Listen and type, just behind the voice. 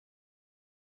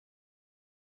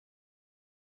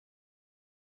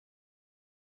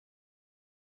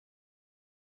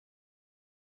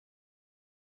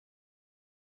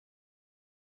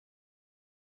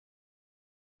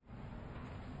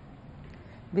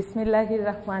বিসমিল্লাহির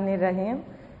রহমানির রহিম।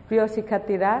 প্রিয়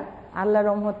শিক্ষার্থীরা, আল্লাহর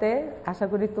রহমতে আশা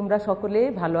করি তোমরা সকলেই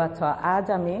ভালো আছো। আজ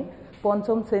আমি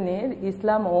পঞ্চম শ্রেণীর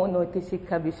ইসলাম ও নৈতিক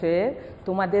শিক্ষা বিষয়ে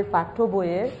তোমাদের পাঠ্য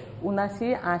বইয়ের ৭৯,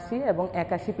 ৮০ এবং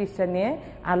 ৮১ পৃষ্ঠা নিয়ে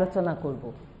আলোচনা করব।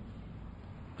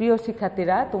 প্রিয়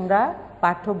শিক্ষার্থীরা, তোমরা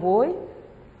পাঠ্য বই,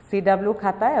 CW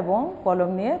খাতা এবং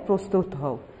কলম নিয়ে প্রস্তুত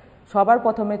হও। সবার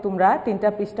প্রথমে তোমরা ৩টা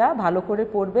পৃষ্ঠা ভালো করে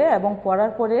পড়বে এবং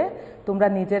পড়ার পরে তোমরা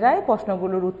নিজেরাই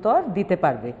প্রশ্নগুলোর উত্তর দিতে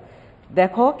পারবে।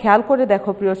 দেখো, খেয়াল করে দেখো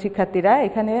প্রিয় শিক্ষার্থীরা,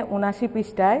 এখানে ৭৯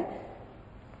 পৃষ্ঠায়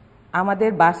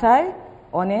আমাদের বাসায়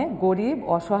অনেক গরিব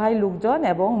অসহায় লোকজন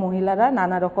এবং মহিলারা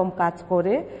নানা রকম কাজ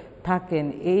করে থাকেন,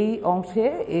 এই অংশে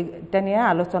এটা নিয়ে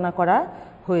আলোচনা করা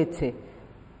হয়েছে।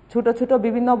 ছোট ছোট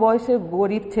বিভিন্ন বয়সে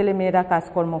গরিব ছেলে মেয়েরা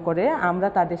কাজকর্ম করে, আমরা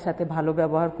তাদের সাথে ভালো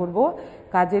ব্যবহার করব।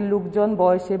 কাজের লোকজন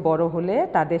বয়সে বড় হলে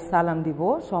তাদের সালাম দিব,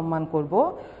 সম্মান করব,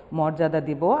 মর্যাদা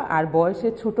দিব, আর বয়সে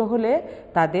ছোট হলে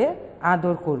তাদের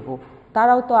আদর করব।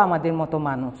 তারাও তো আমাদের মতো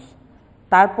মানুষ।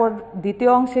 তারপর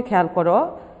দ্বিতীয় অংশে খেয়াল করো,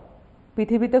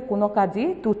 পৃথিবীতে কোনো কাজই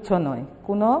তুচ্ছ নয়,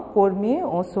 কোনো কর্মী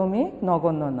ও শ্রমিক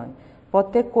নগণ্য নয়।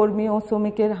 প্রত্যেক কর্মী ও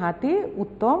শ্রমিকের হাতই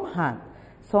উত্তম হাত,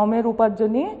 শ্রমের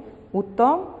উপার্জনই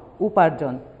উত্তম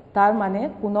উপার্জন। তার মানে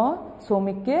কোনো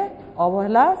শ্রমিককে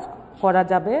অবহেলা করা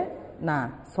যাবে না,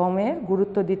 শ্রমের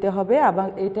গুরুত্ব দিতে হবে। এবং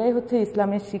এটাই হচ্ছে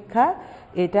ইসলামের শিক্ষা,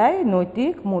 এটাই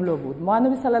নৈতিক মূল্যবোধ।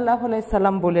 মহানবী সাল্লাল্লাহু আলাইহি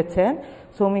সাল্লাম বলেছেন,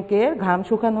 শ্রমিকের ঘাম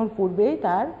শুকানোর পূর্বেই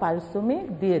তার পারিশ্রমিক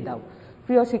দিয়ে দাও।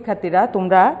 প্রিয় শিক্ষার্থীরা,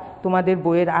 তোমরা তোমাদের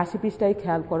বইয়ের ৮০ পৃষ্ঠায়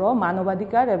খেয়াল করো,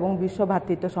 মানবাধিকার এবং বিশ্ব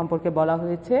ভ্রাতৃত্ব সম্পর্কে বলা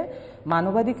হয়েছে।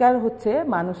 মানবাধিকার হচ্ছে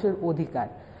মানুষের অধিকার।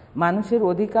 মানুষের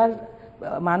অধিকার,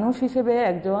 মানুষ হিসেবে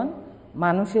একজন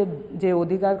মানুষের যে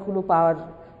অধিকারগুলো পাওয়ার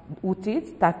উচিত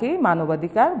তাকেই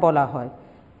মানবাধিকার বলা হয়।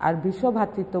 আর বিশ্ব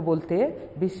ভ্রাতৃত্ব বলতে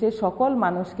বিশ্বের সকল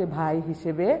মানুষকে ভাই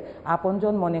হিসেবে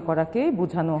আপনজন মনে করাকেই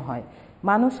বোঝানো হয়।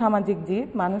 মানুষ সামাজিক জীব,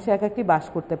 মানুষ একাকী বাস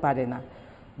করতে পারে না।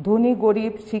 ধনী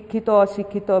গরিব, শিক্ষিত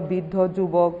অশিক্ষিত, বৃদ্ধ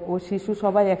যুবক ও শিশু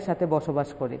সবাই একসাথে বসবাস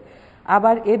করে।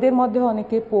 আবার এদের মধ্যে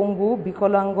অনেকে পঙ্গু,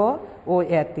 বিকলাঙ্গ ও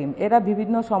এতিম, এরা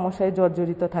বিভিন্ন সমস্যায়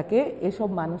জর্জরিত থাকে। এসব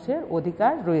মানুষের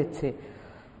অধিকার রয়েছে।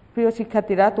 প্রিয়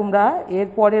শিক্ষার্থীরা, তোমরা এর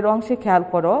পরের অংশে খেয়াল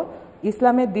করো,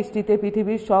 ইসলামের দৃষ্টিতে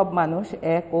পৃথিবীর সব মানুষ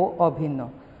এক ও অভিন্ন।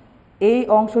 এই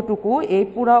অংশটুকু, এই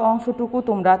পুরো অংশটুকু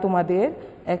তোমরা তোমাদের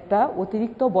একটা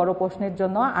অতিরিক্ত বড় প্রশ্নের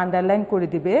জন্য আন্ডারলাইন করে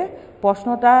দিবে।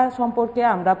 প্রশ্নটা সম্পর্কে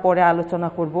আমরা পরে আলোচনা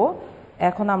করব।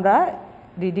 এখন আমরা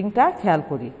রিডিংটা খেয়াল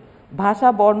করি। ভাষা,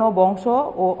 বর্ণ, বংশ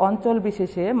ও অঞ্চল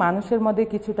বিশেষে মানুষের মধ্যে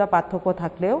কিছুটা পার্থক্য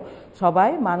থাকলেও সবাই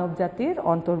মানবজাতির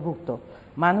অন্তর্ভুক্ত।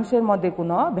 মানুষের মধ্যে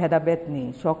কোনো ভেদাভেদ নেই,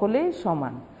 সকলেই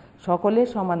সমান, সকলের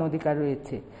সমান অধিকার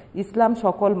রয়েছে। ইসলাম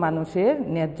সকল মানুষের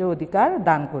ন্যায্য অধিকার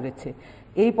দান করেছে।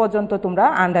 এই পর্যন্ত তোমরা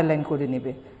আন্ডারলাইন করে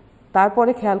নেবে।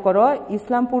 তারপরে খেয়াল করো,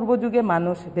 ইসলাম পূর্ব যুগে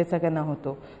মানুষ বেচা কেনা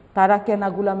হতো, তারা কেনা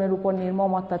গুলামের উপর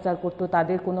নির্মম অত্যাচার করতো,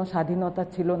 তাদের কোনো স্বাধীনতা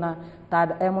ছিল না,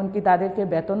 এমনকি তাদেরকে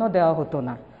বেতনও দেওয়া হতো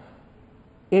না।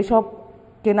 এসব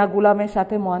কেনা গুলামের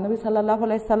সাথে মহানবী সাল্লাল্লাহু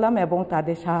আলাইহি সাল্লাম এবং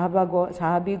তাদের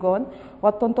সাহাবীগণ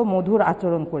অত্যন্ত মধুর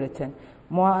আচরণ করেছেন।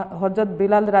 হযরত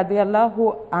বিলাল রাদিয়াল্লাহু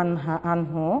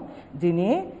আনহু, যিনি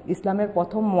ইসলামের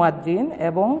প্রথম মুয়াজ্জিন,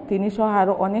 এবং তিনি সহ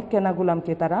আরও অনেক কেনা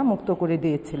গুলামকে তারা মুক্ত করে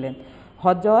দিয়েছিলেন।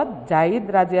 হযরত জাইদ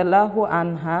রাদিয়াল্লাহু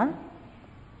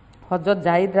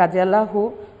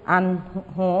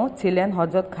আনহু ছিলেন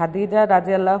হযরত খাদিজা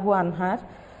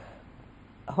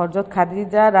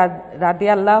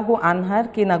রাদিয়াল্লাহু আনহার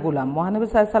কিনা গুলাম। মহানবী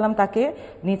সাল্লাল্লাহু আলাইহি ওয়াসাল্লাম তাকে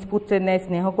নিজ পুত্রের ন্যায়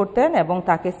স্নেহ করতেন এবং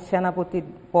তাকে সেনাপতির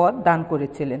পদ দান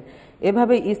করেছিলেন।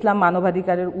 এভাবে ইসলাম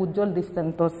মানবাধিকারের উজ্জ্বল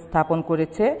দৃষ্টান্ত স্থাপন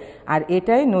করেছে, আর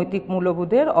এটাই নৈতিক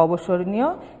মূল্যবোধের অবসরণীয়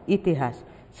ইতিহাস।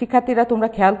 শিক্ষার্থীরা, তোমরা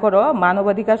খেয়াল করো,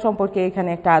 মানবাধিকার সম্পর্কে এখানে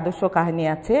একটা আদর্শ কাহিনী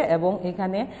আছে এবং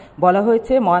এখানে বলা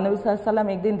হয়েছে, মহানবী সাল্লাল্লাহু আলাইহি ওয়াসাল্লাম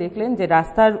একদিন দেখলেন যে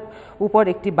রাস্তার উপর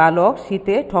একটি বালক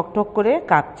শীতে ঠকঠক করে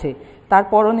কাঁপছে। তার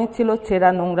পরনে ছিল ছেঁড়া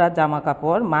নোংরা জামা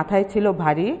কাপড়, মাথায় ছিল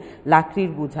ভারী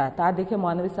লাকড়ির বোঝা। তা দেখে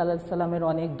মহানবী সাল্লাল্লাহু আলাইহি ওয়াসাল্লামের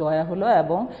অনেক দয়া হলো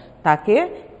এবং তাকে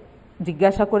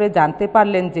জিজ্ঞাসা করে জানতে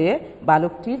পারলেন যে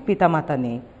বালকটির পিতামাতা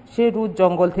নেই। সে রোজ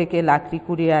জঙ্গল থেকে লাকড়ি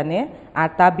কুড়িয়ে আনে আর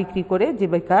তা বিক্রি করে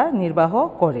জীবিকা নির্বাহ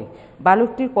করে।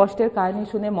 বালকটির কষ্টের কাহিনী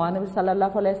শুনে মহানবী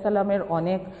সাল্লাল্লাহু আলাইহি ওয়াসাল্লামের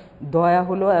অনেক দয়া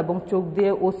হলো এবং চোখ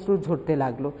দিয়ে অশ্রু ঝরতে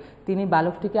লাগলো। তিনি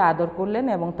বালকটিকে আদর করলেন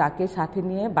এবং তাকে সাথে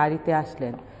নিয়ে বাড়িতে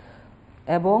আসলেন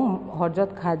এবং হযরত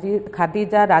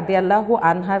খাদিজা রাদিয়াল্লাহু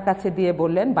আনহার কাছে দিয়ে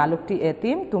বললেন, বালকটি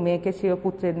এতিম, তুমি একে স্বীয়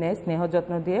পুত্রের ন্যায় স্নেহ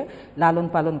যত্ন দিয়ে লালন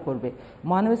পালন করবে।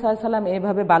 মহানবী সাল্লাল্লাহু আলাইহি ওয়াসাল্লাম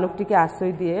এভাবে বালকটিকে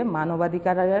আশ্রয় দিয়ে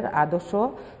মানবাধিকারের আদর্শ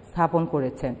স্থাপন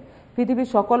করেছেন। পৃথিবীর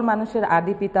সকল মানুষের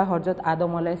আদি পিতা হযরত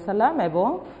আদম আলাইহিস সালাম এবং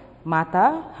মাতা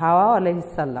হাওয়া আলাইহিস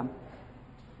সালাম।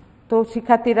 তো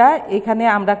শিক্ষার্থীরা, এখানে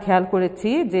আমরা খেয়াল করেছি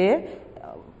যে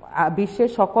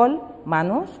বিশ্বের সকল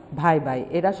মানুষ ভাই ভাই,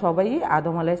 এরা সবাই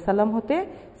আদম আলাইসাল্লাম হতে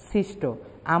সৃষ্ট।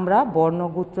 আমরা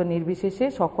বর্ণগোত্র নির্বিশেষে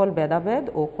সকল ভেদাভেদ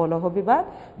ও কলহ বিবাদ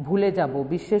ভুলে যাব,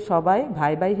 বিশ্বের সবাই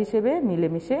ভাই ভাই হিসেবে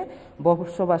মিলেমিশে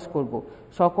বসবাস করব,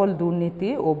 সকল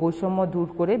দুর্নীতি ও বৈষম্য দূর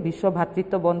করে বিশ্ব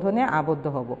ভ্রাতৃত্ব বন্ধনে আবদ্ধ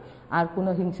হব, আর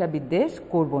কোনো হিংসা বিদ্বেষ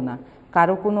করব না,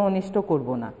 কারো কোনো অনিষ্ট করব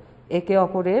না, একে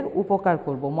অপরের উপকার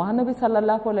করব। মহানবী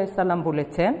সাল্লাল্লাহু আলাইহি সাল্লাম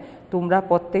বলেছেন, তোমরা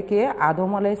প্রত্যেকে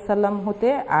আদম আলাইহিসসালাম হতে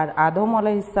আর আদম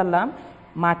আলাইহিসসালাম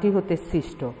মাটি হতে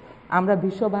সৃষ্ট। আমরা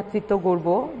বিশ্ব ভ্রাতৃত্ব গড়ব,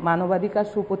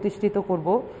 মানবাধিকার সুপ্রতিষ্ঠিত করব,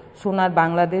 সোনার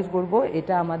বাংলাদেশ গড়ব,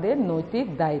 এটা আমাদের নৈতিক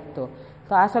দায়িত্ব।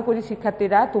 তো আশা করি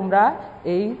শিক্ষার্থীরা তোমরা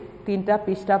এই 3টা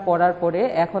পৃষ্ঠা পড়ার পরে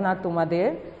এখন আর তোমাদের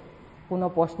কোনো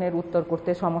প্রশ্নের উত্তর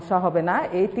করতে সমস্যা হবে না।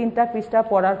 এই 3টা পৃষ্ঠা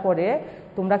পড়ার পরে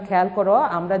তোমরা খেয়াল করো,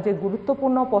 আমরা যে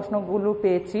গুরুত্বপূর্ণ প্রশ্নগুলো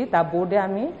পেয়েছি তা বোর্ডে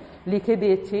আমি লিখে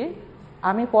দিয়েছি।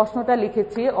 আমি প্রশ্নটা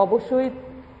লিখেছি, অবশ্যই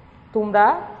তোমরা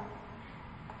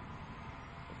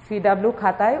CW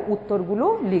খাতায় উত্তরগুলো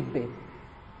লিখবে।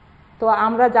 তো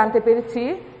আমরা জানতে পেরেছি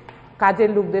কাজের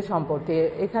লোকদের সম্পর্কে।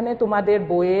 এখানে তোমাদের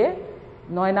বইয়ে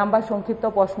 9 নাম্বার সংক্ষিপ্ত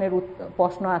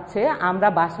প্রশ্ন আছে,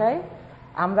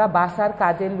 আমরা বাসার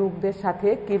কাজের লোকদের সাথে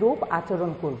কিরূপ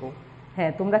আচরণ করব।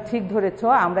 হ্যাঁ, তোমরা ঠিক ধরেছ,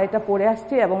 আমরা এটা পড়ে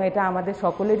আসছি এবং এটা আমাদের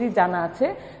সকলেরই জানা আছে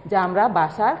যে আমরা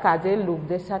বাসার কাজের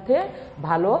লোকদের সাথে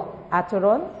ভালো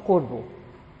আচরণ করব।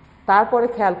 তারপরে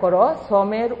খেয়াল করো,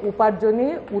 শ্রমের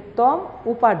উপার্জনই উত্তম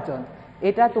উপার্জন,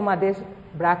 এটা তোমাদের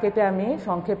ব্র্যাকেটে আমি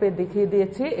সংক্ষেপে দেখিয়ে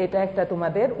দিয়েছি, এটা একটা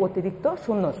তোমাদের অতিরিক্ত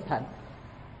শূন্যস্থান।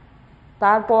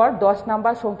 তারপর 10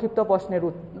 নাম্বার সংক্ষিপ্ত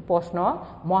প্রশ্ন,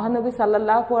 মহানবী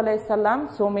সাল্লাল্লাহু আলাইহি সাল্লাম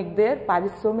শ্রমিকদের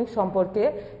পারিশ্রমিক সম্পর্কে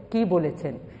কি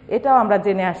বলেছেন। এটাও আমরা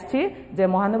জেনে আসছি যে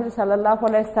মহানবী সাল্লাল্লাহু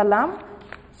আলাইহি সাল্লাম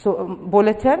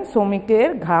বলেছেন, শ্রমিকের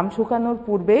ঘাম শুকানোর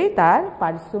পূর্বেই তার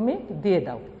পারিশ্রমিক দিয়ে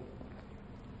দাও।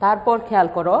 তারপর খেয়াল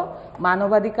করো,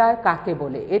 মানবাধিকার কাকে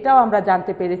বলে। এটাও আমরা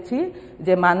জানতে পেরেছি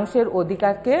যে মানুষের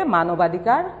অধিকারকে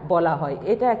মানবাধিকার বলা হয়।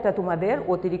 এটা একটা তোমাদের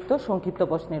অতিরিক্ত সংক্ষিপ্ত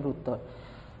প্রশ্নের উত্তর।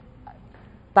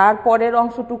 তারপরের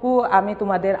অংশটুকু আমি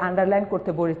তোমাদের আন্ডারলাইন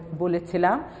করতে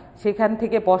বলেছিলাম, সেখান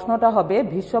থেকে প্রশ্নটা হবে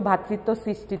বিশ্ব ভ্রাতৃত্ব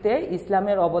সৃষ্টিতে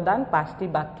ইসলামের অবদান 5টি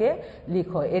বাক্যে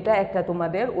লিখো। এটা একটা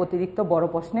তোমাদের অতিরিক্ত বড়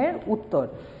প্রশ্নের উত্তর।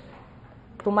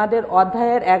 তোমাদের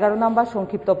অধ্যায়ের 11 নম্বর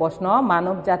সংক্ষিপ্ত প্রশ্ন,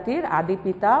 মানব জাতির আদি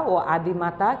পিতা ও আদি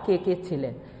মাতা কে কে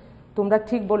ছিলেন। তোমরা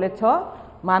ঠিক বলেছ,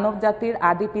 মানব জাতির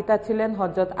আদি পিতা ছিলেন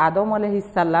হযরত আদম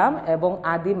আলাইহিসসালাম এবং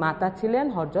আদি মাতা ছিলেন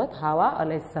হযরত হাওয়া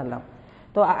আলাইহিসসালাম।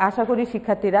 তো আশা করি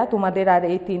শিক্ষার্থীরা তোমাদের আর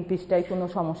এই 3 পৃষ্ঠায় কোনো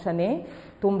সমস্যা নেই।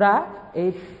 তোমরা এই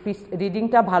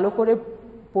রিডিংটা ভালো করে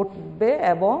পড়বে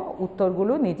এবং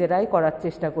উত্তরগুলো নিজেরাই করার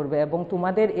চেষ্টা করবে, এবং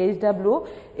তোমাদের HW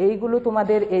এইগুলো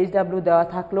তোমাদের HW দেওয়া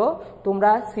থাকলো,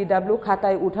 তোমরা CW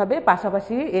খাতায় উঠাবে,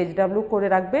 পাশাপাশি HW করে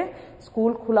রাখবে।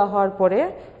 স্কুল খোলা হওয়ার পরে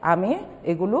আমি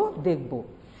এগুলো দেখব।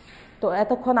 তো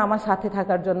এতক্ষণ আমার সাথে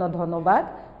থাকার জন্য ধন্যবাদ।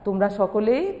 তোমরা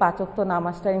সকলেই 5 ওয়াক্ত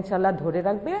নামাজটা ইনশাআল্লাহ ধরে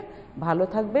রাখবে, ভালো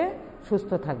থাকবে,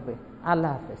 সুস্থ থাকবে।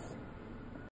 আল্লাহ হাফেজ।